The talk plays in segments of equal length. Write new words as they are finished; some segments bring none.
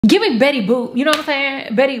Give me Betty Boop, you know what I'm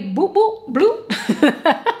saying? Betty Boop Boop Blue.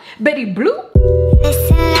 Betty Blue.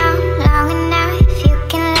 Listen long enough, you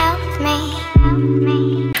can love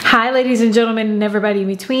me. Hi ladies and gentlemen and everybody in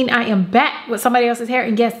between. I am back with somebody else's hair,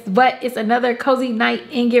 and guess what? It's another cozy night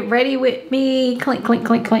and get ready with me. Clink, clink,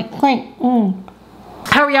 clink, clink, clink.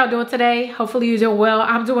 How are y'all doing today? Hopefully you're doing well.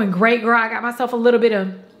 I'm doing great, girl. I got myself a little bit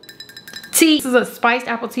of tea. This is a spiced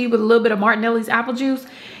apple tea with a little bit of Martinelli's apple juice.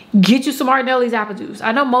 Get you some Martinelli's apple juice.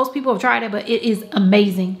 I know most people have tried it, but it is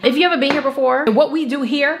amazing. If you haven't been here before, what we do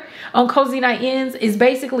here on Cozy Night Ends is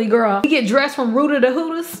basically, girl, we get dressed from Rooter to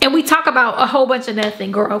Hooters and we talk about a whole bunch of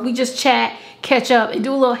nothing, girl. We just chat, catch up, and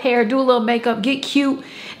do a little hair, do a little makeup, get cute,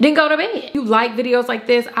 then go to bed. If you like videos like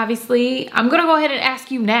this, obviously, I'm gonna go ahead and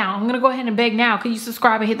ask you now. I'm gonna go ahead and beg now. Can you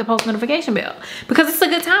subscribe and hit the post notification bell? Because it's a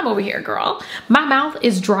good time over here, girl. My mouth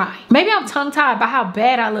is dry. Maybe I'm tongue-tied by how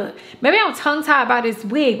bad I look. Maybe I'm tongue-tied by this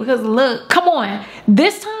wig because look, come on.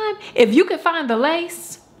 This time, if you can find the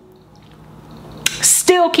lace,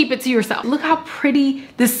 still keep it to yourself. Look how pretty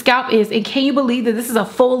this scalp is. And can you believe that this is a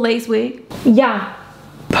full lace wig? Yeah,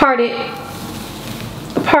 part it.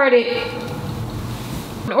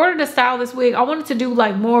 In order to style this wig, I wanted to do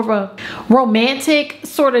like more of a romantic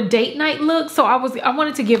sort of date night look. So I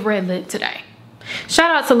wanted to give red lip today. Shout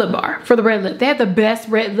out to Lip Bar for the red lip. They have the best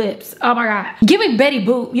red lips. Oh my God. Give me Betty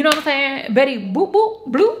Boop. You know what I'm saying? Betty Boop Boop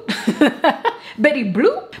Blue. Betty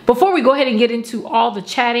Blue. Before we go ahead and get into all the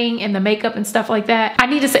chatting and the makeup and stuff like that, I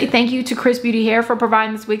need to say thank you to Xrsbeautyhair for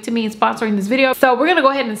providing this wig to me and sponsoring this video. So we're gonna go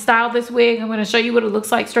ahead and style this wig. I'm gonna show you what it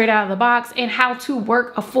looks like straight out of the box and how to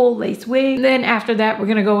work a full lace wig. And then after that, we're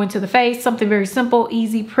gonna go into the face. Something very simple,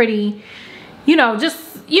 easy, pretty, you know, just,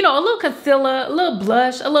 you know, a little concealer, a little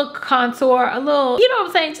blush, a little contour, a little, you know what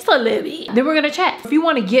I'm saying, just a little bit. Then we're gonna chat. If you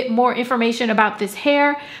want to get more information about this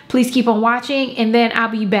hair, please keep on watching, and then I'll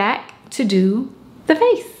be back to do the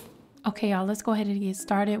face. Okay, y'all, let's go ahead and get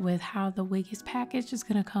started with how the wig is packaged. It's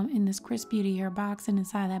gonna come in this Xrsbeautyhair box, and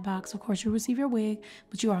inside that box, of course, you'll receive your wig,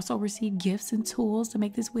 but you also receive gifts and tools to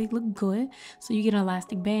make this wig look good. So you get an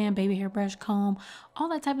elastic band, baby hairbrush, comb, all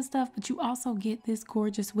that type of stuff, but you also get this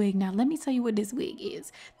gorgeous wig. Now, let me tell you what this wig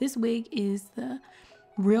is. This wig is the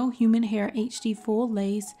Real Human Hair HD Full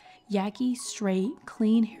Lace Yaki Straight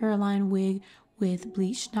Clean Hairline Wig with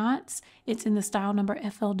bleached knots. It's in the style number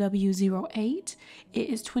FLW08. It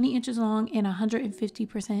is 20 inches long and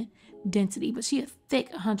 150% density, but she is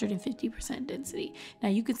thick 150% density. Now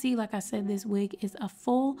you can see, like I said, this wig is a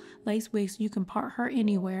full lace wig, so you can part her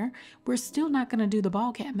anywhere. We're still not gonna do the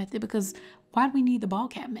ball cap method because why do we need the ball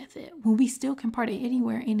cap method when we still can part it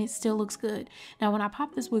anywhere and it still looks good? Now, when I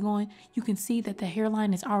pop this wig on, you can see that the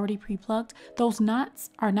hairline is already pre-plucked. Those knots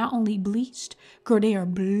are not only bleached, girl, they are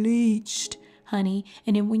bleached, honey.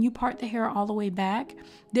 And then when you part the hair all the way back,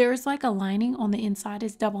 there's like a lining on the inside.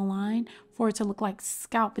 It's double lined for it to look like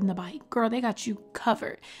scalp in the bite. Girl, they got you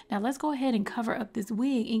covered. Now let's go ahead and cover up this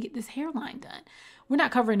wig and get this hairline done. We're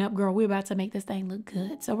not covering up, girl. We're about to make this thing look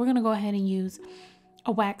good. So we're gonna go ahead and use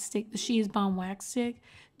a wax stick, the She Is Bomb wax stick,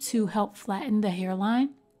 to help flatten the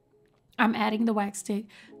hairline. I'm adding the wax stick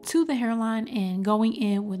to the hairline and going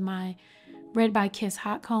in with my Red by Kiss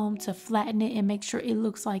hot comb to flatten it and make sure it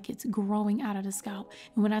looks like it's growing out of the scalp.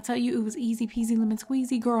 And when I tell you it was easy peasy lemon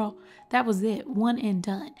squeezy, girl, that was it, one and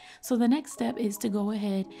done. So the next step is to go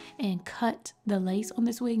ahead and cut the lace on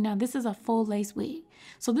this wig. Now this is a full lace wig,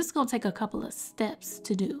 so this is gonna take a couple of steps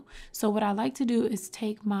to do. So what I like to do is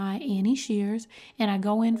take my Annie shears and I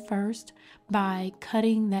go in first by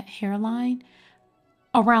cutting that hairline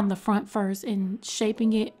around the front first and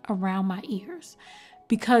shaping it around my ears.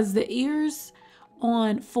 Because the ears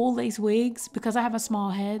on full lace wigs, because I have a small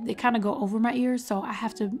head, they kind of go over my ears, so I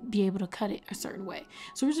have to be able to cut it a certain way.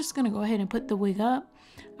 So we're just going to go ahead and put the wig up.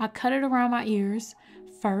 I cut it around my ears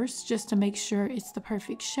first just to make sure it's the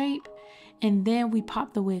perfect shape, and then we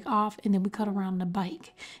pop the wig off and then we cut around the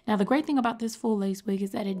bike. Now the great thing about this full lace wig is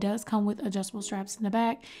that it does come with adjustable straps in the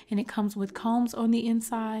back and it comes with combs on the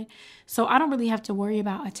inside. So I don't really have to worry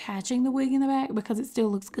about attaching the wig in the back because it still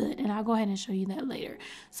looks good, and I'll go ahead and show you that later.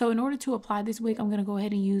 So in order to apply this wig, I'm going to go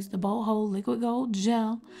ahead and use the Bold Hold Liquid Gold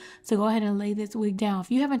Gel to go ahead and lay this wig down. If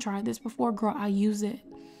you haven't tried this before, girl, I'll use it.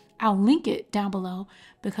 I'll link it down below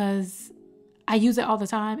because I use it all the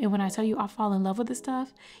time, and when I tell you I fall in love with this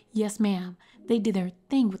stuff, yes ma'am, they did their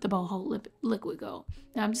thing with the Bold Hold Liquid Gold.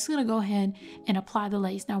 Now I'm just going to go ahead and apply the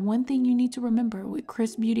lace. Now one thing you need to remember with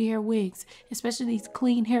Xrsbeautyhair wigs, especially these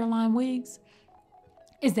clean hairline wigs,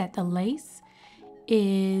 is that the lace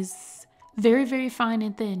is very, very fine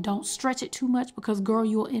and thin. Don't stretch it too much because girl,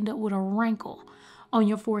 you will end up with a wrinkle on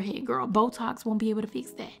your forehead, girl. Botox won't be able to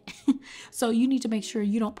fix that. So you need to make sure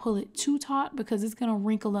you don't pull it too taut because it's gonna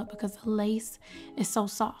wrinkle up because the lace is so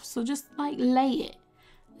soft. So just like lay it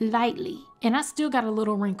lightly. And I still got a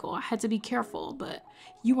little wrinkle. I had to be careful, but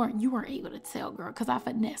you weren't able to tell, girl, because I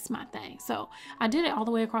finessed my thing. So I did it all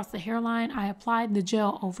the way across the hairline. I applied the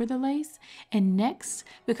gel over the lace, and next,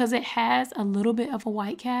 because it has a little bit of a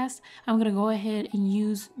white cast, I'm gonna go ahead and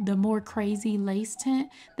use the more crazy lace tint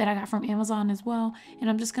that I got from Amazon as well, and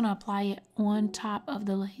I'm just gonna apply it on top of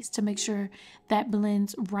the lace to make sure that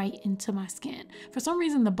blends right into my skin. For some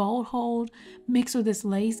reason, the Bold Hold mixed with this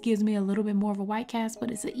lace gives me a little bit more of a white cast,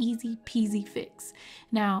 but it's an easy peasy fix.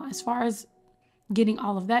 Now, as far as getting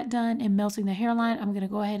all of that done and melting the hairline, I'm going to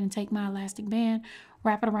go ahead and take my elastic band,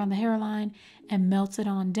 wrap it around the hairline, and melt it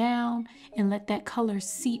on down and let that color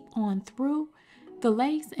seep on through the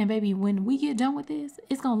lace. And baby, when we get done with this,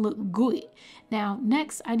 it's going to look good. Now,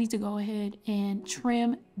 next, I need to go ahead and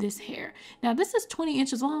trim this hair. Now, this is 20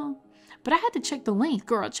 inches long, but I had to check the length,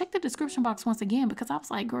 girl. Check the description box once again, because I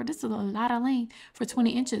was like, girl, this is a lot of length for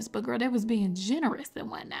 20 inches. But girl, they was being generous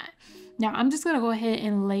and whatnot. Now, I'm just going to go ahead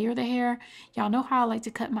and layer the hair. Y'all know how I like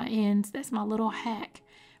to cut my ends. That's my little hack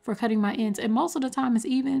for cutting my ends. And most of the time it's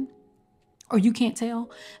even, or you can't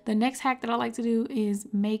tell. The next hack that I like to do is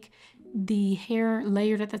make the hair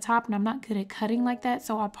layered at the top. And I'm not good at cutting like that.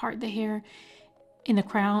 So I part the hair in the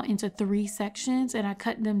crown into 3 sections, and I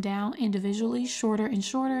cut them down individually, shorter and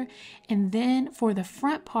shorter. And then for the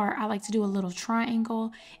front part, I like to do a little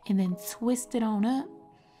triangle and then twist it on up.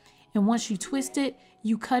 And once you twist it,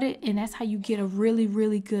 you cut it, and that's how you get a really,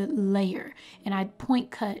 really good layer. And I point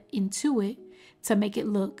cut into it to make it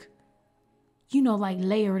look, you know, like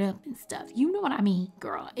layered up and stuff. You know what I mean,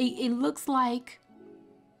 girl. It looks like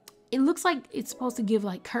it's supposed to give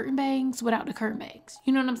like curtain bangs without the curtain bangs.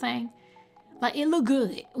 You know what I'm saying? Like, it look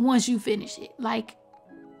good once you finish it. Like,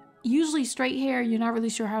 usually straight hair, you're not really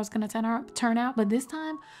sure how it's gonna turn out, but this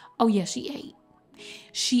time, oh yeah, she ate.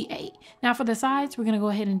 She ate. Now for the sides, we're gonna go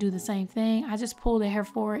ahead and do the same thing. I just pulled the hair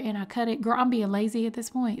forward and I cut it. Girl, I'm being lazy at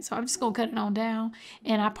this point, so I'm just gonna cut it on down,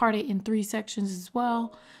 and I part it in 3 sections as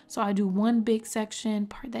well. So I do one big section,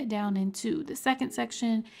 part that down into the second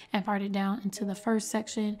section, and part it down into the first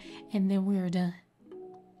section, and then we're done.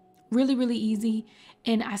 Really, really easy.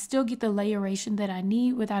 And I still get the layeration that I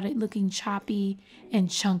need without it looking choppy and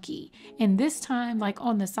chunky. And this time, like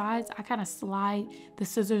on the sides, I kind of slide the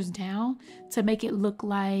scissors down to make it look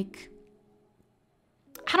like,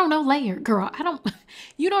 I don't know, layered, girl.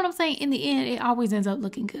 You know what I'm saying? In the end, it always ends up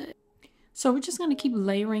looking good. So we're just going to keep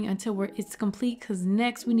layering until it's complete, because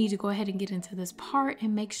next we need to go ahead and get into this part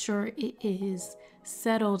and make sure it is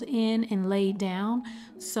settled in and laid down.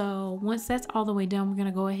 So once that's all the way done, we're going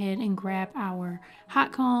to go ahead and grab our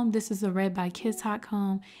hot comb. This is the Red by Kiss hot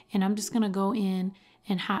comb, and I'm just going to go in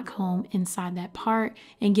and hot comb inside that part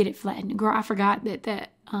and get it flattened. Girl, I forgot that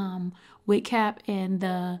wig cap and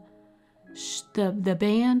the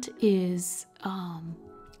band is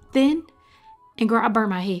thin, and girl, I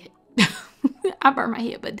burned my head. I burned my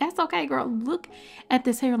head, but that's okay, girl. Look at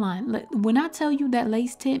this hairline. When I tell you that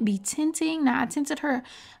lace tint be tinting, now I tinted her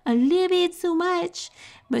a little bit too much,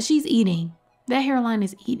 but she's eating. That hairline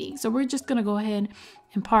is eating. So we're just gonna go ahead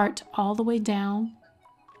and part all the way down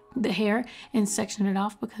the hair and section it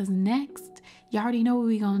off, because next, you already know what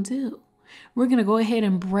we're gonna do. We're gonna go ahead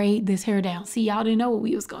and braid this hair down. See, y'all didn't know what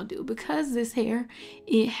we was gonna do, because this hair,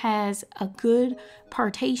 it has a good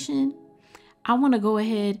partation. I want to go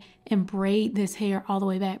ahead and braid this hair all the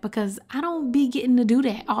way back, because I don't be getting to do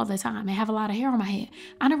that all the time and have a lot of hair on my head.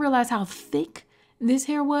 I didn't realize how thick this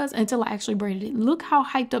hair was until I actually braided it. Look how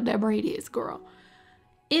hyped up that braid is, girl.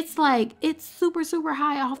 It's like, it's super, super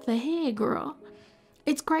high off the head, girl.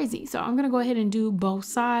 It's crazy. So I'm going to go ahead and do both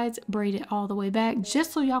sides, braid it all the way back,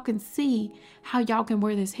 just so y'all can see how y'all can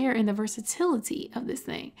wear this hair and the versatility of this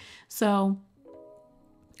thing. So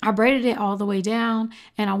I braided it all the way down,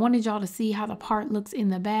 and I wanted y'all to see how the part looks in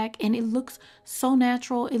the back, and it looks so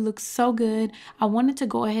natural. It looks so good. I wanted to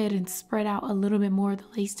go ahead and spread out a little bit more of the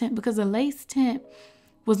lace tint, because the lace tint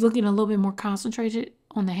was looking a little bit more concentrated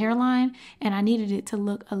on the hairline, and I needed it to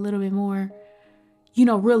look a little bit more, you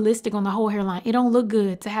know, realistic on the whole hairline. It don't look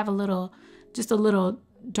good to have just a little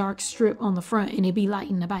dark strip on the front and it be light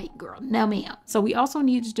in the bite, girl. No ma'am. So we also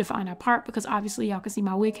need to define our part, because obviously y'all can see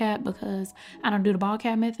my wig cap because I don't do the ball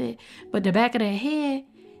cap method. But the back of that head,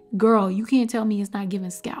 girl, you can't tell me it's not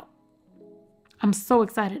giving scalp. I'm so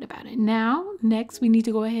excited about it. Now, next we need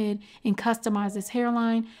to go ahead and customize this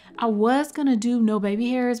hairline. I was gonna do no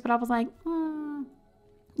baby hairs, but I was like,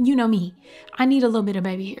 you know me, I need a little bit of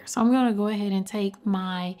baby hair. So I'm gonna go ahead and take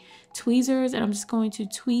my tweezers and I'm just going to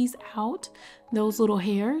tweeze out those little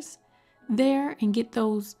hairs there and get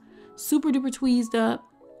those super duper tweezed up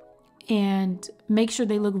and make sure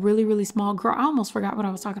they look really, really small. Girl, I almost forgot what I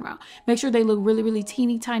was talking about. Make sure they look really, really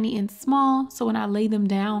teeny tiny and small. So when I lay them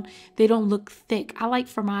down, they don't look thick. I like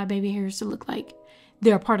for my baby hairs to look like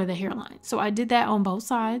they're part of the hairline. So I did that on both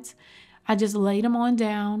sides. I just laid them on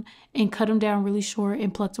down and cut them down really short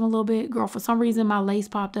and plucked them a little bit. Girl, for some reason my lace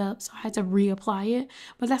popped up, so I had to reapply it.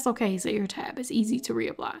 But that's okay, it's an ear tab. It's easy to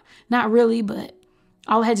reapply. Not really, but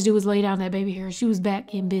all I had to do was lay down that baby hair. She was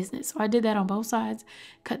back in business. So I did that on both sides,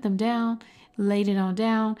 cut them down, laid it on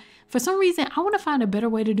down. For some reason, I want to find a better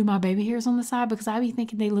way to do my baby hairs on the side because I be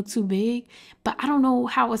thinking they look too big, but I don't know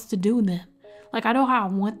how else to do them. Like, I know how I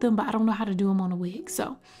want them, but I don't know how to do them on a wig.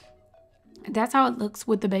 So that's how it looks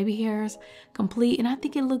with the baby hairs complete. And I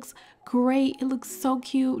think it looks great. It looks so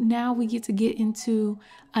cute. Now we get to get into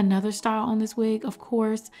another style on this wig. Of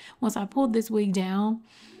course, once I pulled this wig down,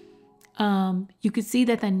 you could see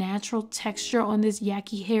that the natural texture on this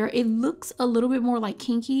Yaki hair, it looks a little bit more like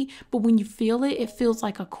kinky, but when you feel it, it feels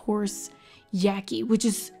like a coarse Yaki, which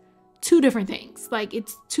is two different things. Like,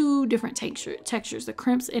 it's two different textures. The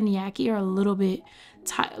crimps and Yaki are a little bit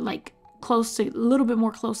like close to, a little bit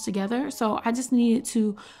more close together. So I just needed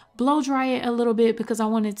to blow dry it a little bit because I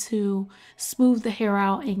wanted to smooth the hair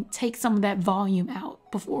out and take some of that volume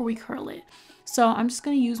out before we curl it. So I'm just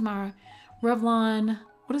going to use my Revlon,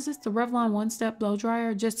 what is this? The Revlon One Step Blow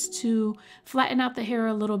Dryer, just to flatten out the hair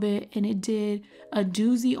a little bit. And it did a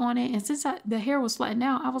doozy on it. And since the hair was flattened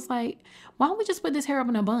out, I was like, why don't we just put this hair up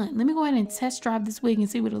in a bun? Let me go ahead and test drive this wig and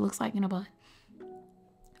see what it looks like in a bun.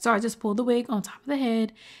 So I just pulled the wig on top of the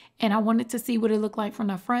head and I wanted to see what it looked like from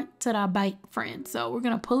the front to the bite, friend. So we're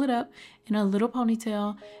going to pull it up in a little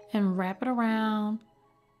ponytail and wrap it around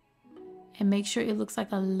and make sure it looks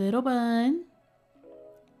like a little bun.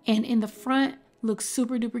 And in the front, looks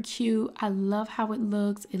super duper cute. I love how it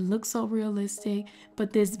looks. It looks so realistic.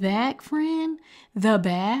 But this back, friend, the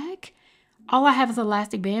back, all I have is an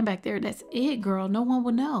elastic band back there. That's it, girl. No one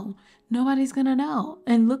will know. Nobody's going to know.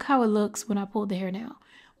 And look how it looks when I pull the hair down.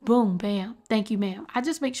 Boom, bam. Thank you, ma'am. I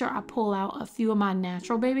just make sure I pull out a few of my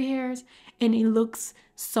natural baby hairs and it looks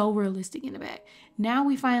so realistic in the back. Now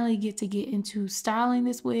we finally get into styling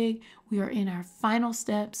this wig. We are in our final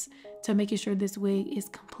steps to making sure this wig is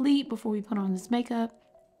complete before we put on this makeup.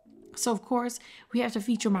 So of course we have to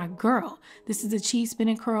feature my girl. This is a cheese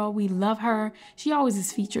spinning curl. We love her. She always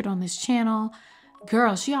is featured on this channel.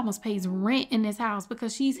 Girl, she almost pays rent in this house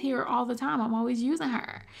because she's here all the time. I'm always using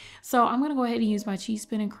her. So I'm going to go ahead and use my cheese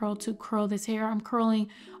spinning curl to curl this hair. I'm curling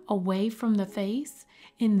away from the face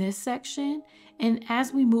in this section. And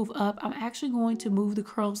as we move up, I'm actually going to move the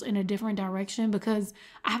curls in a different direction because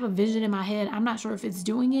I have a vision in my head. I'm not sure if it's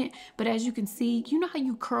doing it, but as you can see, you know how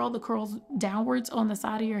you curl the curls downwards on the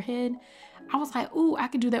side of your head? I was like, ooh, I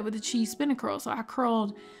could do that with the cheese spinning curl. So I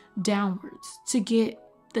curled downwards to get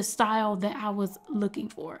the style that I was looking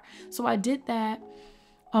for. So I did that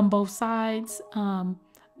on both sides.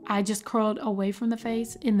 I just curled away from the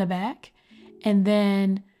face in the back, and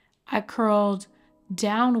then I curled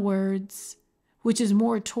downwards, which is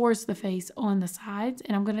more towards the face on the sides.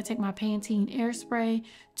 And I'm going to take my Pantene air spray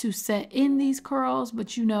to set in these curls,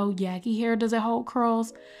 but you know, Yaki hair doesn't hold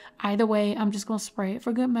curls. Either way, I'm just going to spray it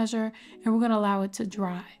for good measure and we're going to allow it to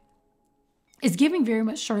dry. It's giving very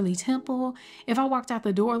much Shirley Temple. If I walked out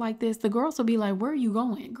the door like this, the girls will be like, where are you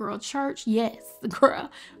going, girl? Church? Yes,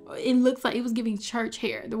 girl. It looks like it was giving church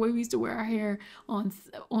hair, the way we used to wear our hair on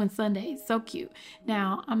Sundays. So cute.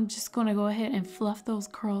 Now, I'm just going to go ahead and fluff those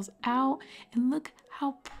curls out. And look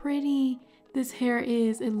how pretty this hair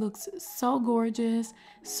is. It looks so gorgeous,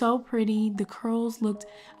 so pretty. The curls looked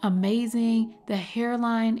amazing. The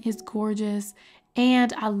hairline is gorgeous.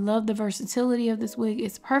 And I love the versatility of this wig.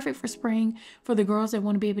 It's perfect for spring for the girls that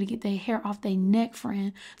want to be able to get their hair off their neck,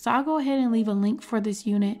 friend. So I'll go ahead and leave a link for this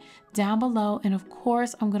unit down below. And of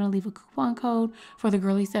course, I'm going to leave a coupon code for the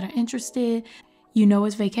girlies that are interested. You know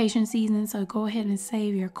it's vacation season, so go ahead and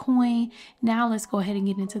save your coin. Now let's go ahead and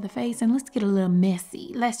get into the face and let's get a little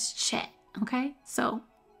messy. Let's chat, okay? So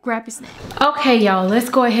grab your snack. Okay, y'all, let's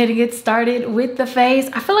go ahead and get started with the face.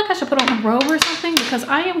 I feel like I should put on a robe or something because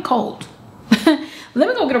I am cold. Let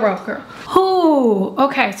me go get a robe, girl. Ooh,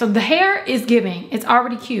 okay, so the hair is giving. It's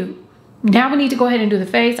already cute. Now we need to go ahead and do the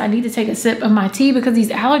face. I need to take a sip of my tea because these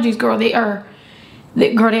allergies, girl, they are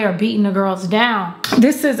beating the girls down.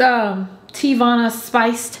 This is Tivana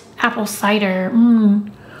spiced apple cider.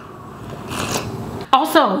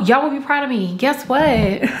 Also, y'all will be proud of me. Guess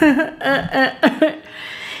what?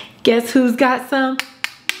 Guess who's got some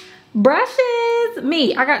Brushes.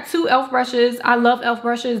 I got 2 e.l.f. brushes. I love e.l.f.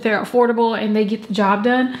 brushes. They're affordable and they get the job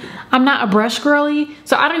done. I'm not a brush girly,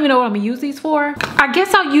 so I don't even know what I'm gonna use these for. I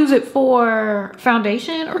guess I'll use it for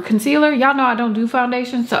foundation or concealer. Y'all know I don't do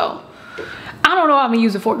foundation, so I don't know what I'm gonna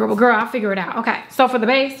use it for, girl, but girl, I'll figure it out. Okay, so for the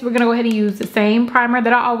base, we're gonna go ahead and use the same primer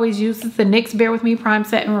that I always use. It's the NYX Bare With Me Prime,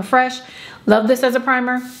 Set, and Refresh. Love this as a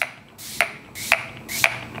primer.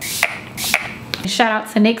 Shout out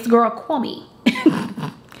to NYX girl, Kwame.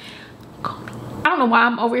 I don't know why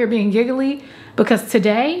I'm over here being giggly, because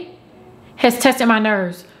today has tested my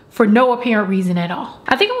nerves for no apparent reason at all.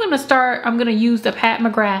 I think I'm gonna use the Pat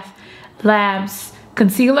McGrath Labs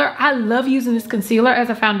concealer. I love using this concealer as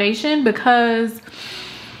a foundation because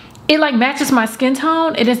it like matches my skin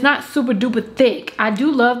tone. It is not super duper thick. I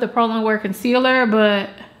do love the Pro Wear concealer, but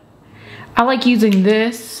I like using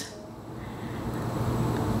this,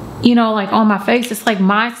 you know, like on my face. It's like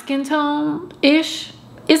my skin tone ish.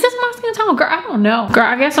 Is this my skin tone? Girl, I don't know. Girl,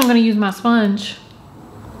 I guess I'm gonna use my sponge.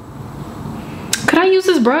 Could I use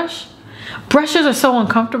this brush? Brushes are so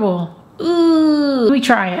uncomfortable. Ooh, let me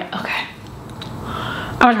try it. Okay,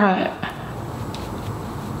 I'll try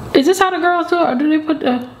it. Is this how the girls do it, or do they put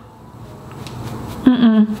the...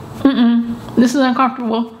 This is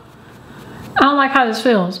uncomfortable. I don't like how this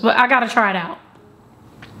feels, but I gotta try it out.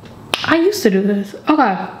 I used to do this.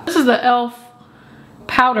 Okay, this is the e.l.f.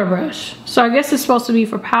 powder brush. So I guess it's supposed to be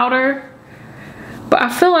for powder, but I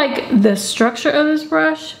feel like the structure of this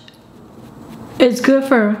brush is good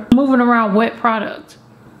for moving around wet product.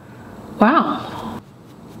 Wow.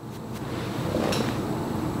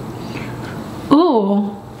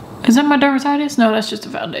 Ooh, is that my dermatitis? No, that's just a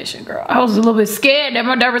foundation, girl. I was a little bit scared that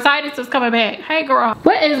my dermatitis was coming back. Hey, girl,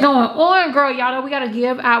 what is going on, girl? Y'all know we gotta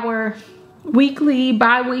give our weekly,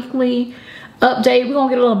 bi-weekly update. We're gonna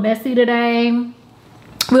get a little messy today.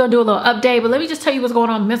 We're gonna do a little update, but let me just tell you what's going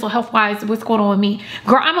on mental health wise, what's going on with me.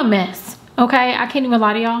 Girl, I'm a mess, okay? I can't even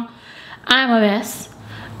lie to y'all. I'm a mess.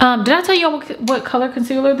 Did I tell y'all what color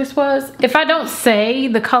concealer this was? If I don't say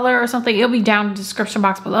the color or something, it'll be down in the description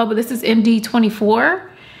box below, but this is MD24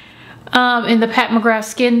 in the Pat McGrath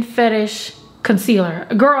Skin Fetish Concealer.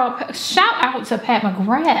 Girl, shout out to Pat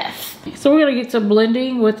McGrath. So we're gonna get to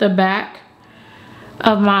blending with the back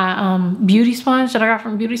of my beauty sponge that I got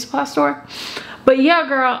from Beauty Supply Store. But yeah,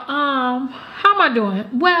 girl, how am I doing?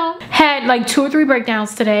 Well, had like 2 or 3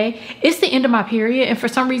 breakdowns today. It's the end of my period, and for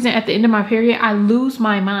some reason at the end of my period I lose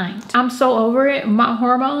my mind. I'm so over it. My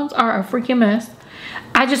hormones are a freaking mess.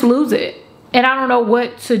 I just lose it and I don't know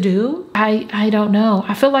what to do. I don't know.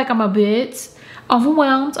 I feel like I'm a bit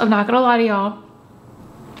overwhelmed. I'm not gonna lie to y'all.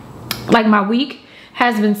 Like, my week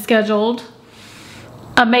has been scheduled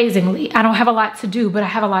amazingly. I don't have a lot to do, but I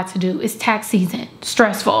have a lot to do. It's tax season,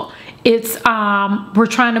 stressful. It's we're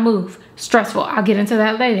trying to move, stressful. I'll get into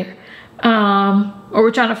that later. Or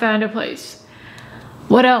we're trying to find a place.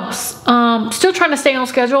 What else? Still trying to stay on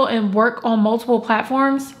schedule and work on multiple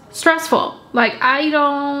platforms, stressful. Like, I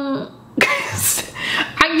don't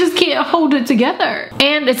I just can't hold it together.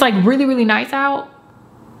 And it's like really, really nice out,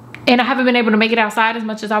 and I haven't been able to make it outside as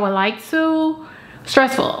much as I would like to.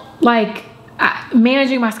 Stressful. Like,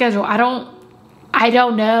 managing my schedule, I don't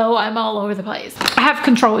know. I'm all over the place. I have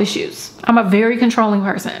control issues. I'm a very controlling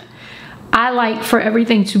person. I like for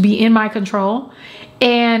everything to be in my control,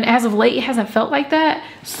 and as of late it hasn't felt like that.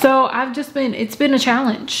 So it's been a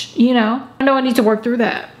challenge, you know. I know I need to work through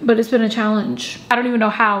that, but it's been a challenge. I don't even know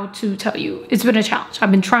how to tell you. It's been a challenge.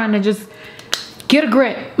 I've been trying to just get a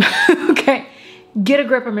grip. Okay, get a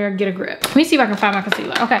grip, Amira, get a grip. Let me see if I can find my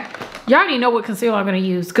concealer. Okay, you already know what concealer I'm gonna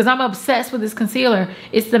use because I'm obsessed with this concealer.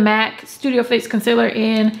 It's the MAC Studio Fix Concealer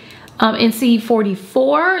in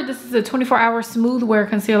NC44. This is a 24-hour smooth wear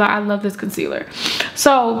concealer. I love this concealer.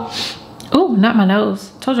 So, oh, not my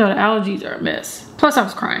nose. Told y'all the allergies are a mess. Plus I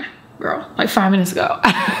was crying, girl, like 5 minutes ago. A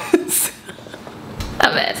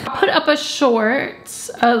mess. I put up a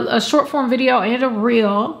short form video and a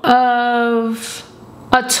reel of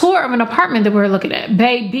a tour of an apartment that we were looking at.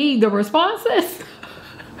 Baby, the responses.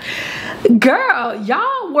 Girl,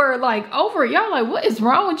 y'all were like over it. Y'all like, what is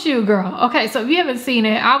wrong with you, girl? Okay, so if you haven't seen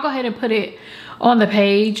it, I'll go ahead and put it on the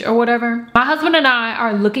page or whatever. My husband and I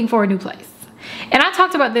are looking for a new place. And I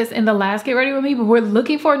talked about this in the last Get Ready With Me, but we're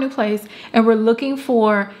looking for a new place, and we're looking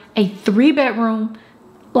for a 3-bedroom,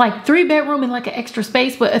 like 3-bedroom and like an extra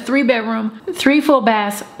space, but a 3-bedroom, 3 full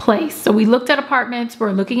baths place. So we looked at apartments,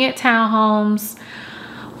 we're looking at townhomes.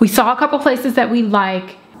 We saw a couple places that we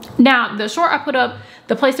like. Now, the short I put up,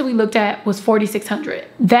 the place that we looked at was $4,600.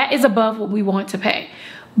 That is above what we want to pay,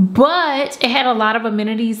 but it had a lot of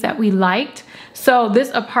amenities that we liked. So this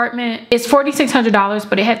apartment is $4,600,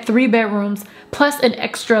 but it had 3 bedrooms plus an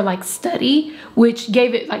extra like study, which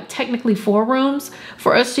gave it like technically 4 rooms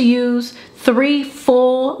for us to use, 3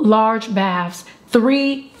 full large baths,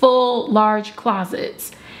 3 full large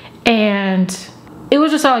closets. And it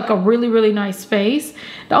was just like a really, really nice space.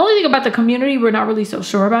 The only thing about the community, we're not really so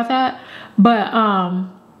sure about that. But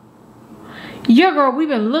yeah, girl, we've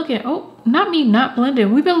been looking. Oh, not me, not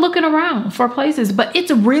blending. We've been looking around for places, but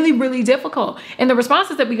it's really, really difficult. And the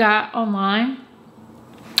responses that we got online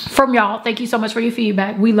from y'all, thank you so much for your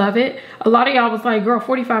feedback. We love it. A lot of y'all was like, girl,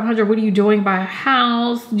 $4,500, what are you doing by a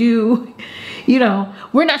house? You know,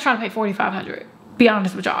 we're not trying to pay $4,500. Be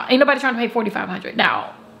honest with y'all. Ain't nobody trying to pay $4,500.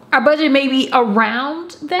 Now, our budget may be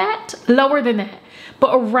around that, lower than that,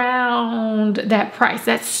 but around that price.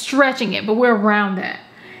 That's stretching it, but we're around that.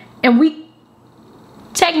 And we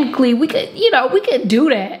technically, we could, you know, we could do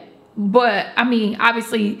that. But I mean,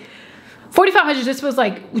 obviously, $4,500 just feels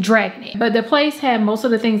like dragging it. But the place had most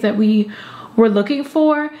of the things that we were looking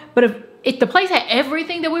for. But if the place had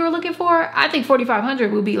everything that we were looking for, I think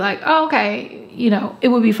 $4,500 would be like, oh, okay, you know, it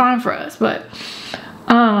would be fine for us. But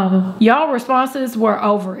y'all responses were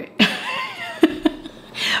over it.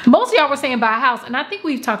 Most of y'all were saying buy a house, and I think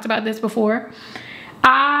we've talked about this before.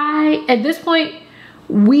 At this point,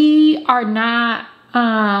 we are not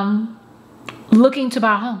looking to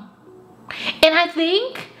buy a home. And I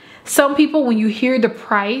think some people, when you hear the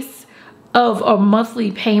price of a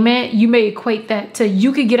monthly payment, you may equate that to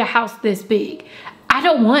you could get a house this big. I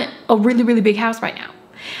don't want a really, really big house right now.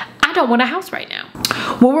 I don't want a house right now.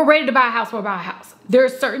 When we're ready to buy a house, we'll buy a house. There are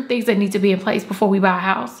certain things that need to be in place before we buy a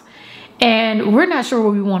house. And we're not sure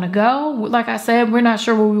where we want to go. Like I said, we're not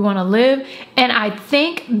sure where we want to live. And I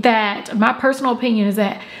think that my personal opinion is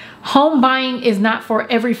that home buying is not for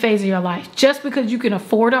every phase of your life. Just because you can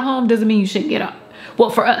afford a home doesn't mean you shouldn't get up.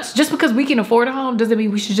 Well, for us, just because we can afford a home doesn't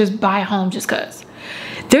mean we should just buy a home just because.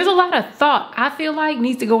 There's a lot of thought, I feel like,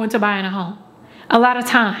 needs to go into buying a home. A lot of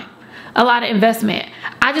time, a lot of investment.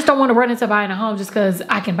 I just don't want to run into buying a home just because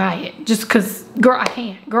I can buy it. Just because, girl, I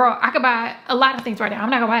can. Girl, I could buy a lot of things right now. I'm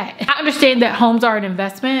not going to buy it. I understand that homes are an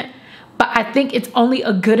investment, but I think it's only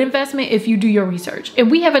a good investment if you do your research.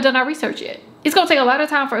 And we haven't done our research yet. It's going to take a lot of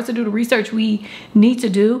time for us to do the research we need to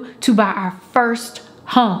do to buy our first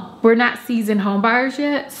home. We're not seasoned home buyers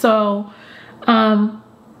yet. So,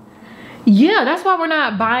 yeah, that's why we're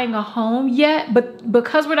not buying a home yet. But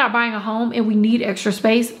because we're not buying a home and we need extra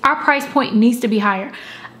space, our price point needs to be higher.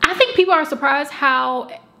 I think people are surprised how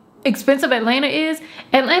expensive Atlanta is.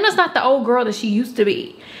 Atlanta's not the old girl that she used to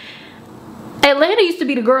be. Atlanta used to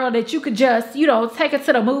be the girl that you could just, you know, take it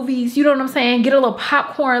to the movies, you know what I'm saying? Get a little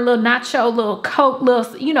popcorn, a little nacho, little Coke,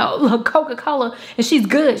 little, you know, little Coca-Cola, and she's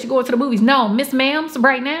good. She going to the movies. No, Miss Ma'ams,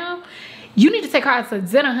 right now, you need to take her out to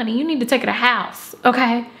dinner, honey. You need to take her to house,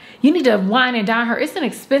 okay? You need to wine and dine her. It's an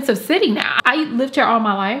expensive city now. I lived here all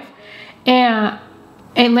my life, and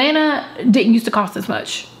Atlanta didn't used to cost as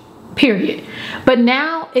much, period. But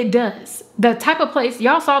now it does. The type of place,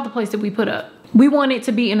 y'all saw the place that we put up. We want it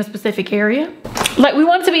to be in a specific area. Like, we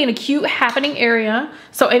want it to be in a cute, happening area.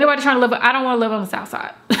 So anybody trying to live, I don't want to live on the south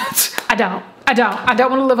side. I don't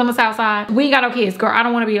want to live on the south side. We ain't got no kids, girl. I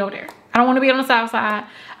don't want to be over there. I don't want to be on the south side.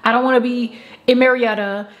 I don't want to be in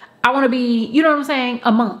Marietta. I want to be, you know what I'm saying,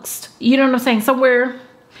 amongst. You know what I'm saying? Somewhere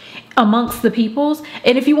amongst the peoples.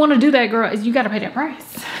 And if you want to do that, girl, you got to pay that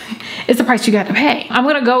price. It's the price you got to pay. I'm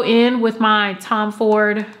going to go in with my Tom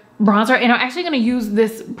Ford bronzer. And I'm actually going to use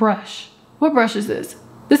this brush. What brush is this?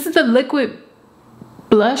 This is the liquid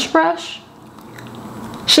blush brush.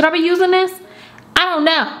 Should I be using this? I don't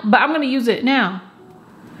know, but I'm gonna use it now.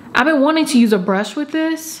 I've been wanting to use a brush with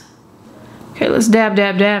this. Okay, let's dab,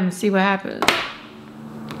 dab, dab and see what happens.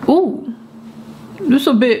 Ooh, this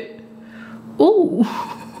a bit, ooh.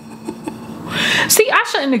 See, I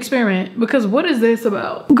shouldn't experiment because what is this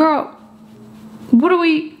about? Girl, what are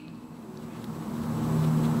we,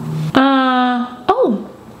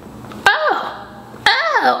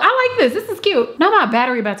 Oh, I like this. This is cute. Now my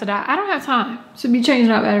battery about to die. I don't have time to be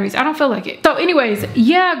changing out batteries. I don't feel like it. So anyways,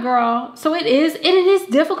 yeah, girl. So it is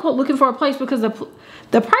difficult looking for a place because the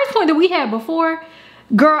price point that we had before,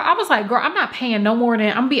 girl, I was like, girl, I'm not paying no more than,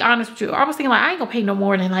 I'm gonna be honest with you. I was thinking like, I ain't gonna pay no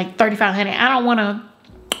more than like $3,500. I don't wanna,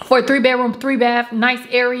 for a 3-bedroom, 3-bath, nice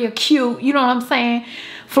area, cute, you know what I'm saying?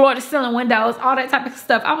 Floor to ceiling windows, all that type of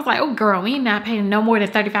stuff. I was like, oh girl, we ain't not paying no more than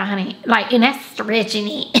 $3,500. Like, and that's stretching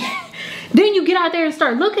it. Then you get out there and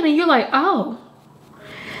start looking and you're like, oh,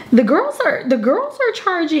 the girls are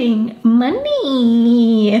charging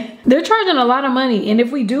money. They're charging a lot of money. And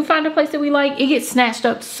if we do find a place that we like, it gets snatched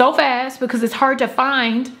up so fast because it's hard to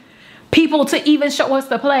find people to even show us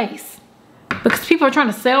the place. Because people are trying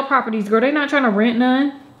to sell properties, girl. They're not trying to rent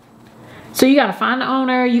none. So you gotta find the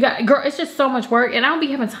owner. You got, girl, it's just so much work, and I don't be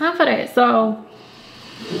having time for that. So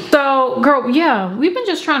girl, yeah, we've been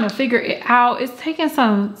just trying to figure it out. It's taking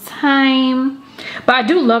some time, but I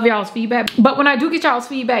do love y'all's feedback. But when I do get y'all's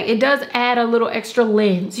feedback, it does add a little extra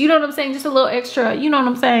lens. You know what I'm saying? Just a little extra, you know what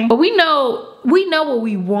I'm saying? But we know what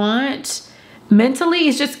we want mentally.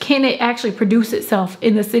 It's just, can it actually produce itself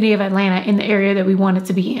in the city of Atlanta, in the area that we want it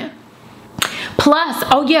to be in? Plus,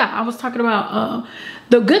 oh yeah, I was talking about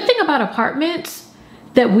the good thing about apartments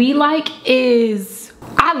that we like is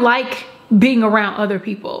I like being around other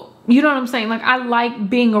people. You know what I'm saying? Like, I like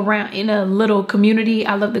being around in a little community.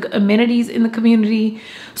 I love the amenities in the community.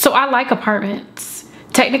 So I like apartments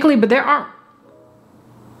technically, but there aren't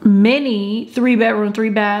many 3-bedroom,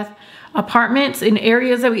 3-bath apartments in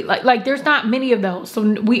areas that we like there's not many of those.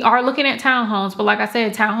 So we are looking at townhomes, but like I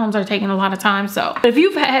said, townhomes are taking a lot of time. So if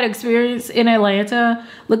you've had experience in Atlanta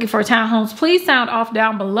looking for townhomes, please sound off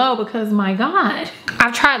down below, because my God,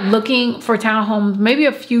 I've tried looking for townhomes maybe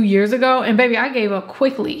a few years ago, and baby, I gave up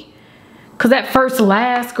quickly. Cause that first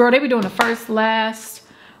last, girl, they be doing the first last,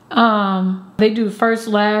 they do first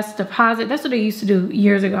last deposit. That's what they used to do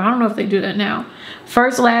years ago. I don't know if they do that now.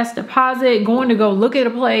 First last deposit, going to go look at a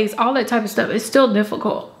place, all that type of stuff. It's still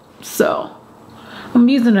difficult. So I'm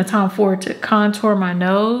using a Tom Ford to contour my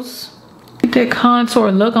nose. Get that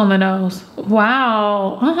contour look on the nose.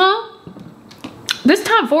 Wow. This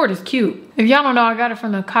Tom Ford is cute. If y'all don't know, I got it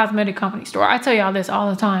from the cosmetic company store. I tell y'all this all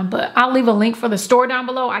the time, but I'll leave a link for the store down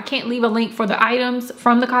below. I can't leave a link for the items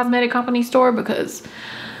from the cosmetic company store because,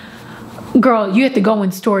 girl, you have to go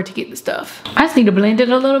in store to get the stuff. I just need to blend it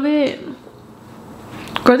a little bit.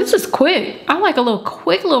 Girl, this is quick. I like a little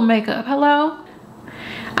quick little makeup. Hello?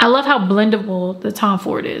 I love how blendable the Tom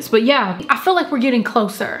Ford is. But yeah, I feel like we're getting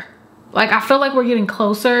closer. Like, I feel like we're getting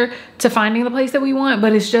closer to finding the place that we want,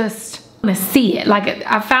 but it's just, I'm gonna see it. Like,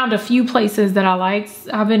 I found a few places that I liked.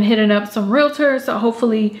 I've been hitting up some realtors, so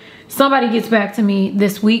hopefully somebody gets back to me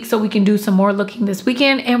this week so we can do some more looking this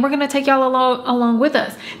weekend, and we're gonna take y'all along with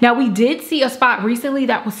us. Now, we did see a spot recently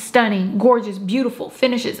that was stunning, gorgeous, beautiful,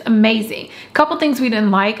 finishes amazing. Couple things we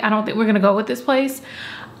didn't like. I don't think we're gonna go with this place.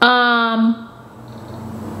 But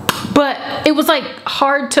it was like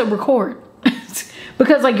hard to record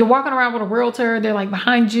because like you're walking around with a realtor, they're like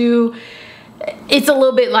behind you. It's a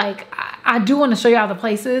little bit like, I do want to show y'all the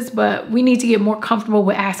places, but we need to get more comfortable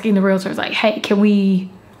with asking the realtors like, hey, can we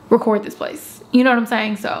record this place? You know what I'm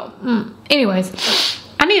saying? So anyways,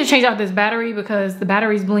 I need to change out this battery because the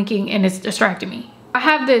battery's blinking and it's distracting me. I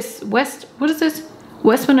have this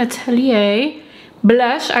Westman Atelier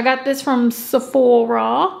blush. I got this from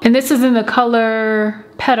Sephora, and this is in the color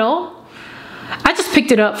Petal. I just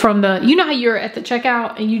picked it up from the, you know how you're at the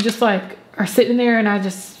checkout and you just like are sitting there, and I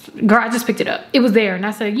just picked it up. It was there, and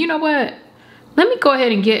I said, you know what, let me go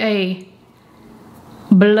ahead and get a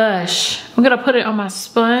blush. I'm gonna put it on my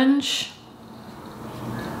sponge.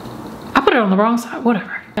 I put it on the wrong side,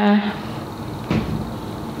 whatever.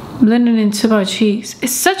 Blend it into my cheeks.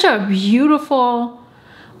 It's such a beautiful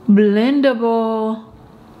blendable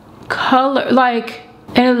color, like,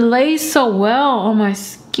 and it lays so well on my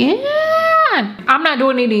skin. I'm not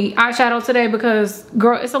doing any eyeshadow today because,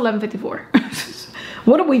 girl, it's 11:54.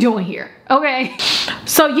 What are we doing here? Okay,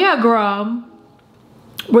 so yeah, girl,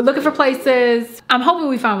 we're looking for places. I'm hoping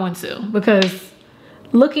we find one soon because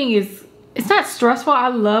looking is, it's not stressful. I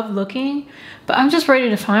love looking, but I'm just ready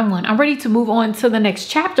to find one. I'm ready to move on to the next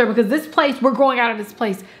chapter because this place, we're going out of this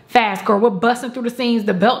place fast, girl. We're busting through the seams.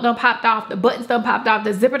 The belt done popped off. The buttons done popped off.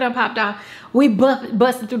 The zipper done popped off. We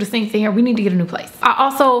busting through the seams in here. We need to get a new place. I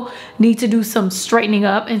also need to do some straightening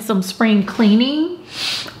up and some spring cleaning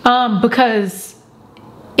because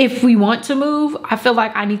if we want to move, I feel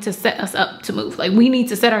like I need to set us up to move. Like, we need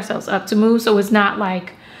to set ourselves up to move so it's not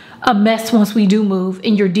like a mess once we do move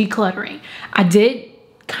and you're decluttering. I did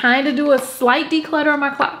kind of do a slight declutter in my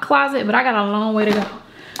closet, but I got a long way to go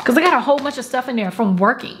because I got a whole bunch of stuff in there from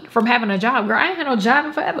working, from having a job. Girl, I ain't had no job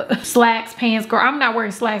in forever. Slacks, pants, girl, I'm not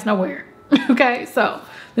wearing slacks nowhere. Okay, so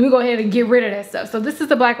let me go ahead and get rid of that stuff. So this is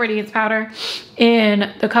the Black Radiance powder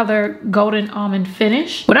in the color Golden Almond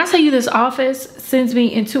Finish. When I tell you this office sends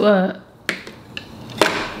me into a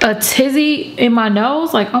tizzy in my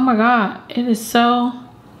nose, like, oh my God, it is so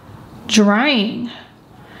drying.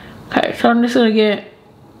 Okay, so I'm just gonna get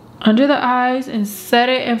under the eyes and set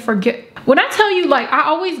it and forget. When I tell you, like, I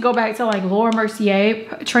always go back to like Laura Mercier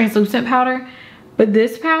translucent powder, but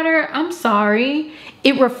this powder, I'm sorry,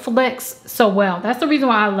 it reflects so well. That's the reason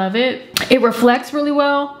why I love it. It reflects really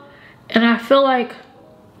well, and I feel like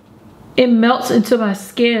it melts into my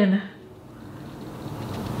skin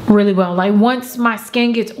really well. Like once my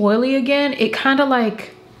skin gets oily again, it kind of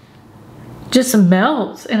like just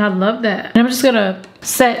melts, and I love that. And I'm just gonna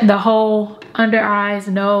set the whole under eyes,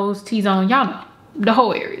 nose, T-zone, y'all know, the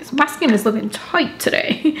whole areas. My skin is looking tight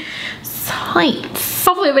today. Tight.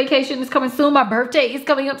 Hopefully a vacation is coming soon. My birthday is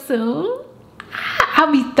coming up soon.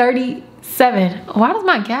 I'll be 37. Why does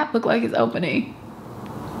my gap look like it's opening?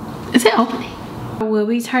 Is it opening? I will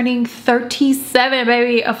be turning 37,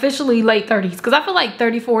 baby. Officially late 30s. Because I feel like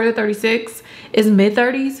 34 to 36 is mid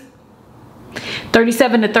 30s.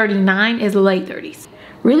 37 to 39 is late 30s.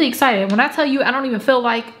 Really excited. When I tell you, I don't even feel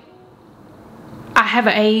like I have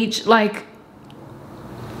an age. Like,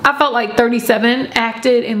 I felt like 37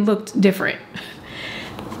 acted and looked different.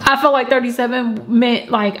 I felt like 37 meant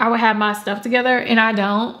like I would have my stuff together, and I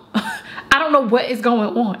don't. I don't know what is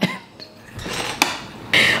going on.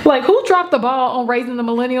 Like, who dropped the ball on raising the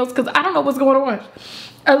millennials? Because I don't know what's going on.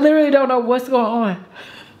 I literally don't know what's going on.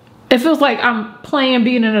 It feels like I'm playing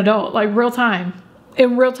being an adult, like real time.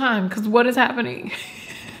 In real time, because what is happening?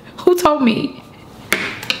 Who told me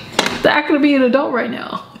that I could be an adult right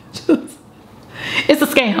now? It's a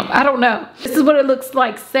scam. I don't know. This is what it looks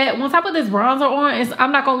like set. Once I put this bronzer on,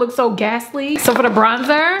 I'm not gonna look so ghastly. So for the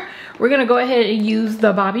bronzer, we're gonna go ahead and use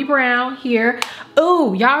the Bobbi Brown here.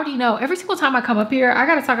 Oh, y'all already know, every single time I come up here, I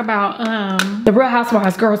gotta talk about the Real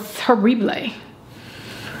Housewives, girls.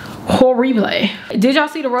 Horrible. Did y'all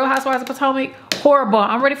see the Real Housewives of Potomac? Horrible.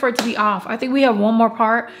 I'm ready for it to be off. I think we have one more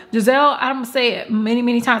part. Giselle, I'm gonna say it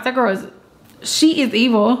many times, that girl is, she is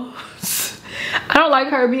evil. I don't like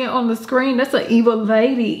her being on the screen. That's an evil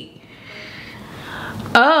lady.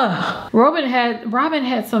 Robin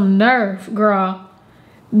had some nerve, girl.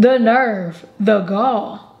 The nerve, the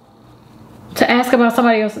gall to ask about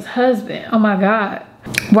somebody else's husband. Oh my God.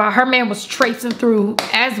 While her man was traipsing through,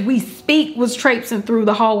 as we speak, was traipsing through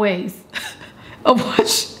the hallways of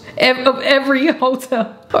every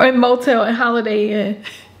hotel or motel and Holiday Inn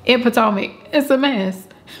in Potomac. It's a mess.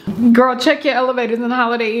 Girl, check your elevators in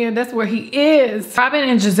Holiday Inn. That's where he is. Robin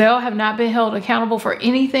and Giselle have not been held accountable for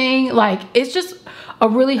anything. Like, it's just a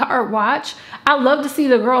really hard watch. I love to see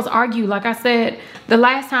the girls argue. Like I said the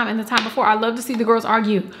last time and the time before, I love to see the girls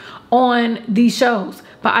argue on these shows.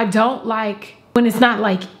 But I don't like when it's not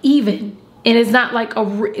like even. And it's not like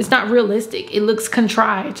it's not realistic. It looks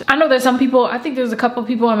contrived. I know there's some people, I think there's a couple of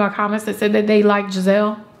people in my comments that said that they like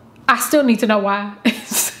Giselle. I still need to know why.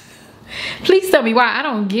 Please tell me why. I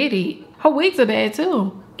don't get it. Her wigs are bad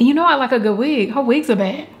too. And you know I like a good wig. Her wigs are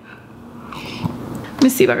bad. Let me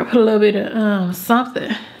see if I can put a little bit of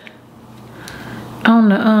something on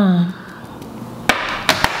the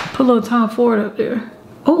put a little Tom Ford up there.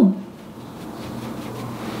 Oh,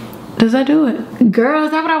 does that do it? Girl,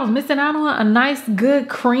 is that what I was missing out on? A nice, good,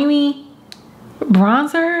 creamy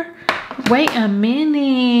bronzer? Wait a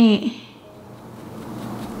minute.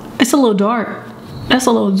 It's a little dark. That's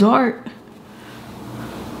a little dark.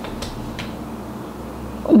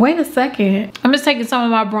 Wait a second. I'm just taking some of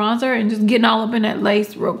my bronzer and just getting all up in that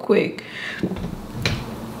lace real quick.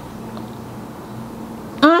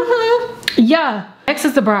 Yeah. Next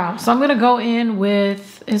is the brow. So I'm gonna go in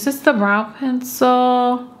with, is this the brow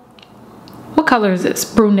pencil? What color is this?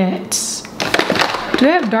 Brunette. Do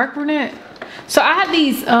they have dark brunette? So I have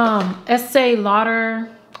these Estee Lauder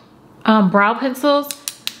brow pencils.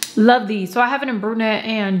 Love these. So I have it in brunette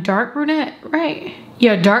and dark brunette, right?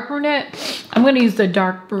 Yeah, dark brunette. I'm gonna use the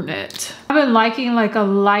dark brunette. I've been liking like a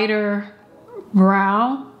lighter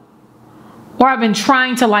brow, or I've been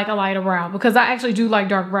trying to like a lighter brow, because I actually do like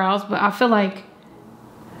dark brows, but I feel like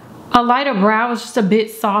a lighter brow is just a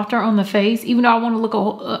bit softer on the face, even though I want to look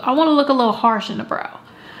a little harsh in the brow,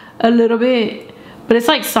 a little bit, but it's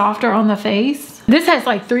like softer on the face. This has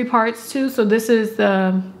like 3 parts too. So this is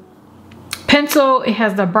the pencil, it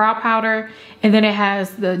has the brow powder, and then it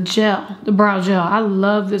has the gel, the brow gel. I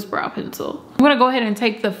love this brow pencil. I'm gonna go ahead and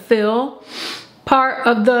take the fill part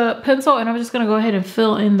of the pencil, and I'm just gonna go ahead and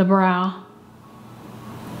fill in the brow.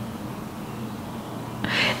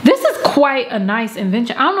 This is quite a nice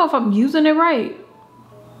invention. I don't know if I'm using it right,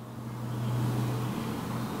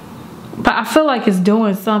 but I feel like it's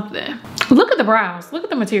doing something. Look at the brows. Look at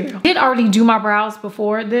the material. I did already do my brows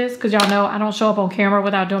before this, because y'all know I don't show up on camera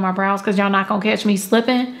without doing my brows, because y'all not gonna catch me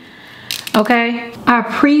slipping. Okay, I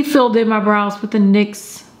pre-filled in my brows with the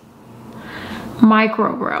NYX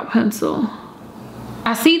micro brow pencil.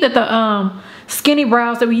 I see that the skinny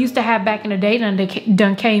brows that we used to have back in the day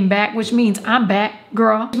done came back, which means I'm back,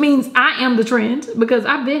 girl. Which means I am the trend, because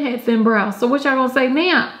I've been had thin brows. So what y'all gonna say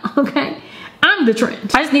now? Okay, I'm the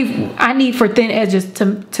trend. I need for thin edges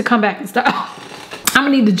to come back in style. I'm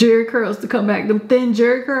gonna need the jerry curls to come back. Them thin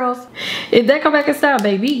jerry curls. If they come back in style,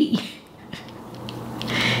 baby, you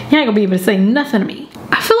ain't gonna be able to say nothing to me.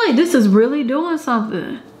 I feel like this is really doing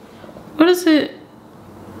something. What is it?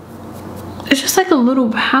 It's just like a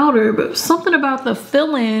little powder, but something about the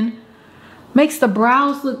fill-in makes the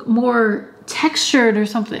brows look more textured or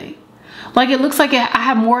something. Like it looks like I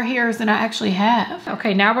have more hairs than I actually have.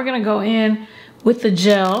 Okay, now we're gonna go in with the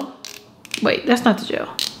gel. Wait, that's not the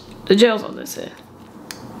gel. The gel's on this side.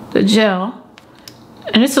 The gel.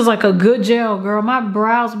 And this is like a good gel, girl. My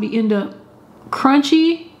brows be end up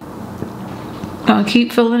crunchy. I'll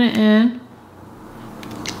keep filling it in.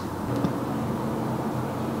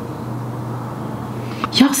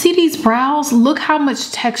 Y'all see these brows? Look how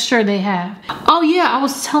much texture they have. Oh yeah, I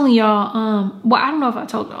was telling y'all, well, I don't know if I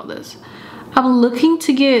told y'all this. I'm looking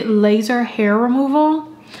to get laser hair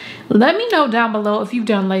removal. Let me know down below if you've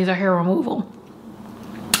done laser hair removal.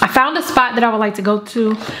 I found a spot that I would like to go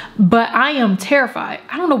to, but I am terrified.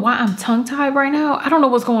 I don't know why I'm tongue-tied right now. I don't know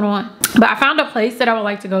what's going on. But I found a place that I would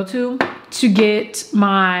like to go to get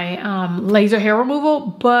my laser hair removal,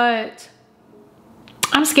 but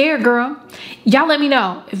I'm scared, girl. Y'all let me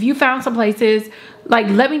know if you found some places. Like,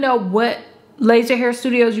 let me know what laser hair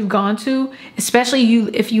studios you've gone to, especially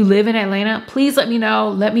if you live in Atlanta. Please let me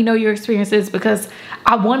know your experiences, because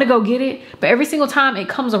I want to go get it, but every single time it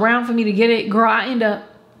comes around for me to get it, girl, I end up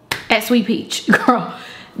at Sweet Peach, girl,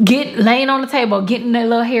 laying on the table, getting their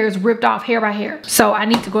little hairs ripped off hair by hair. So I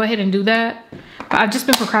need to go ahead and do that. But I've just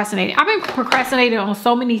been procrastinating. I've been procrastinating on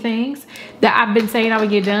so many things that I've been saying I would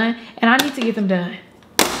get done, and I need to get them done.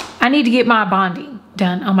 I need to get my bonding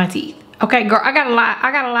done on my teeth. Okay, girl, I got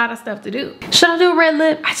a lot of stuff to do. Should I do a red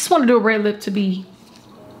lip? I just want to do a red lip to be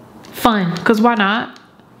fun, because why not?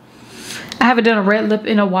 I haven't done a red lip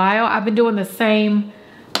in a while. I've been doing the same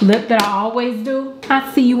lip that I always do.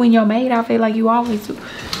 I see you in your maid outfit like you always do.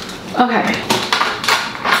 Okay.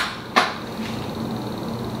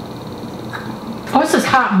 Oh, this is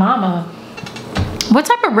Hot Mama. What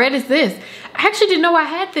type of red is this? I actually didn't know I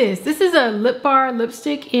had this. This is a lip bar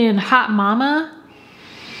lipstick in Hot Mama.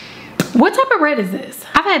 What type of red is this?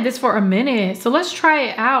 I've had this for a minute, so let's try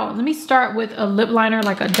it out. Let me start with a lip liner,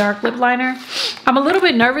 like a dark lip liner. I'm a little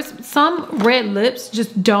bit nervous. Some red lips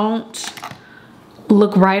just don't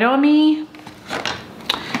look right on me.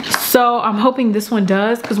 So I'm hoping this one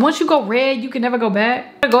does, because once you go red, you can never go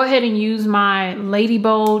back. I'm gonna go ahead and use my Lady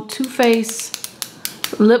Bold Too Faced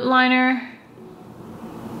lip liner.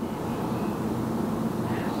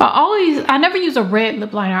 I never use a red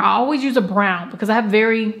lip liner. I always use a brown, because I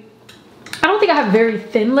don't think I have very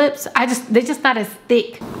thin lips. They're just not as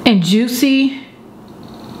thick and juicy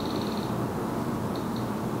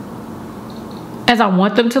as I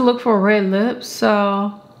want them to look for a red lip.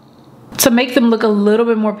 So to make them look a little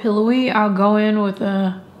bit more pillowy, I'll go in with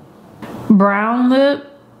a brown lip.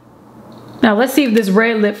 Now let's see if this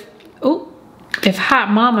red lip, if Hot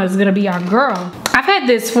Mama is gonna be our girl. I've had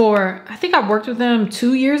this for, I think I worked with them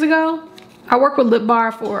 2 years ago. I worked with Lip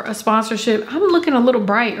Bar for a sponsorship. I'm looking a little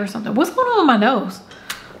bright or something. What's going on with my nose?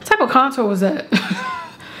 What type of contour was that?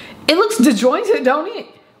 It looks disjointed, don't it?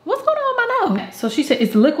 What's going on with my nose? So she said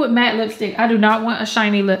it's liquid matte lipstick. I do not want a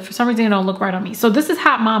shiny lip. For some reason, it don't look right on me. So this is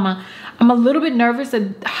Hot Mama. I'm a little bit nervous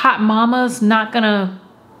that Hot Mama's not gonna,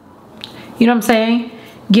 you know what I'm saying,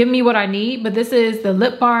 give me what I need. But this is the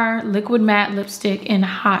Lip Bar liquid matte lipstick in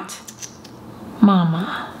Hot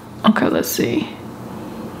Mama. Okay, let's see.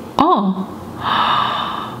 Oh,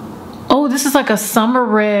 this is like a summer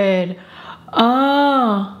red.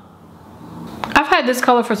 Oh, I've had this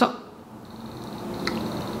color for so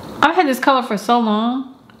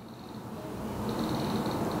long.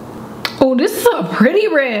 Oh, this is a pretty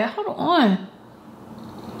red. Hold on.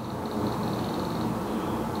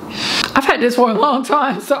 I've had this for a long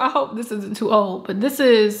time, so I hope this isn't too old. But this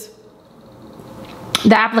is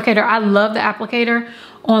the applicator. I love the applicator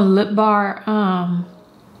on Lip Bar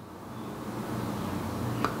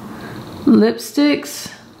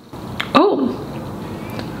lipsticks. Oh,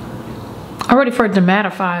 I'm ready for it to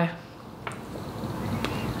mattify.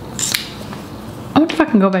 I wonder if I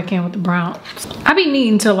can go back in with the brown. I be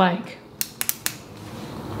needing to like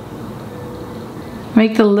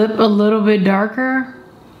make the lip a little bit darker.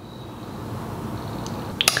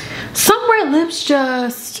 Some red lips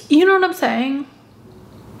just, you know what I'm saying?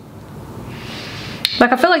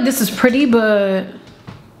 Like, I feel like this is pretty, but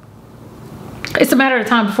it's a matter of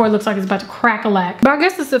time before it looks like it's about to crack-a-lack. But I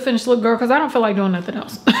guess it's the finished look, girl, because I don't feel like doing nothing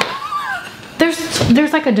else.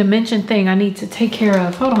 There's like a dimension thing I need to take care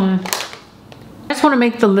of. Hold on. I just want to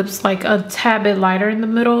make the lips like a tad bit lighter in the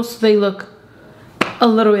middle, so they look a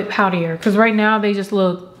little bit poutier. Because right now they just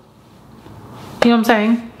look You know what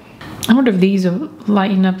I'm saying? I wonder if these will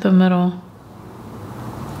lighten up the middle.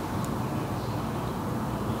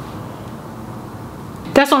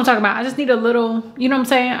 That's what I'm talking about. I just need a little, you know what I'm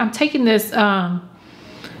saying? I'm taking this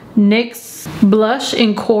NYX blush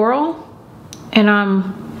in coral and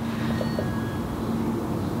I'm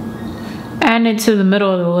adding it to the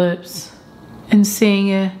middle of the lips and seeing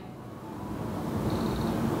it.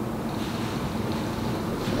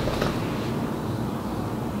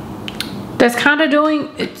 That's kind of doing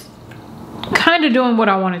what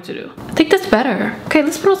I wanted to do. I think that's better. Okay,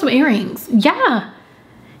 let's put on some earrings. Yeah,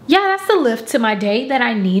 that's the lift to my date that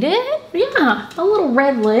I needed. Yeah, a little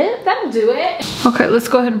red lip, that'll do it. Okay, let's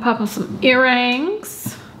go ahead and pop on some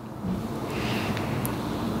earrings.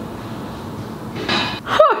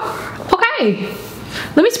 Okay,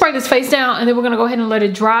 let me spray this face down and then we're gonna go ahead and let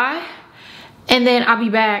it dry. And then I'll be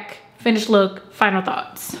back, finished look, final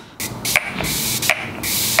thoughts.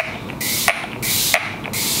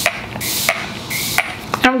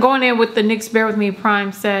 I'm going in with the NYX Bear With Me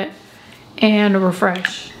Prime Set and a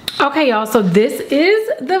refresh. Okay, y'all, so this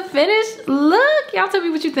is the finished look. Y'all tell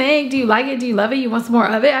me what you think. Do you like it? Do you love it? You want some more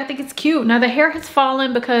of it? I think it's cute. Now the hair has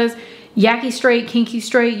fallen because Yaki straight, kinky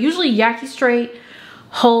straight. Usually Yaki straight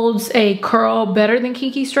holds a curl better than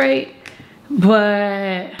kinky straight,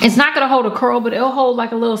 but it's not gonna hold a curl, but it'll hold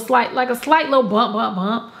like a little slight, like a slight little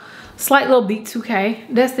bump. Slight little beat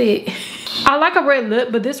 2K. That's it. I like a red lip,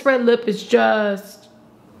 but this red lip is just,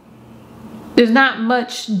 there's not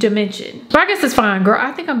much dimension. But I guess it's fine, girl.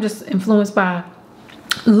 I think I'm just influenced by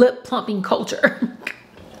lip plumping culture.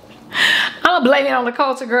 I'm gonna blame it on the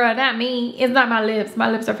culture, girl, not me. It's not my lips.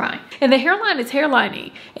 My lips are fine. And the hairline is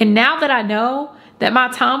hairlining. And now that I know that my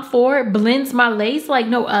Tom Ford blends my lace like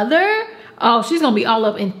no other, oh, she's gonna be all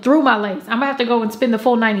up and through my lace. I'm gonna have to go and spend the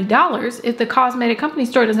full $90 if the cosmetic company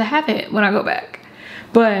store doesn't have it when I go back.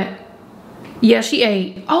 But yeah, she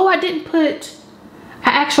ate. Oh, I didn't put an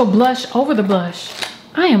actual blush over the blush.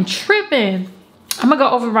 I am tripping. I'm gonna go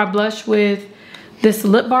over my blush with this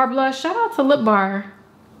Lip Bar blush. Shout out to Lip Bar.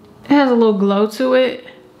 It has a little glow to it.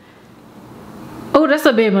 Oh, that's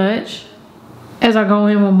a bit much. As I go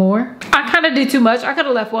in with more. I kind of did too much. I could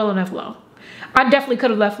have left well enough alone. I definitely could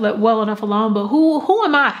have left well enough alone, but who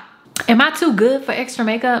am I? Am I too good for extra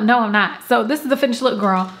makeup? No, I'm not. So this is the finished look,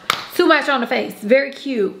 girl. Too much on the face. Very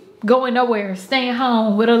cute. Going nowhere, staying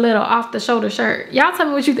home with a little off the shoulder shirt. Y'all tell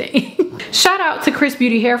me what you think. Shout out to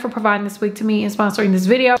Xrsbeautyhair for providing this wig to me and sponsoring this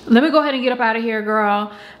video. Let me go ahead and get up out of here,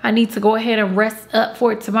 girl. I need to go ahead and rest up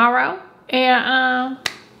for tomorrow. And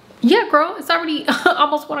yeah, girl, it's already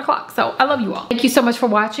almost 1 o'clock. So I love you all. Thank you so much for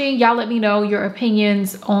watching. Y'all let me know your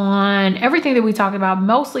opinions on everything that we talked about.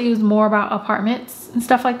 Mostly it was more about apartments and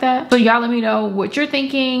stuff like that. So y'all let me know what you're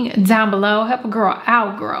thinking down below. Help a girl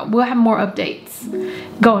out, girl. We'll have more updates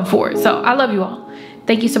going forward. So I love you all.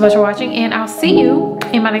 Thank you so much for watching and I'll see you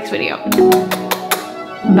in my next video.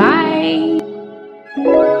 Bye.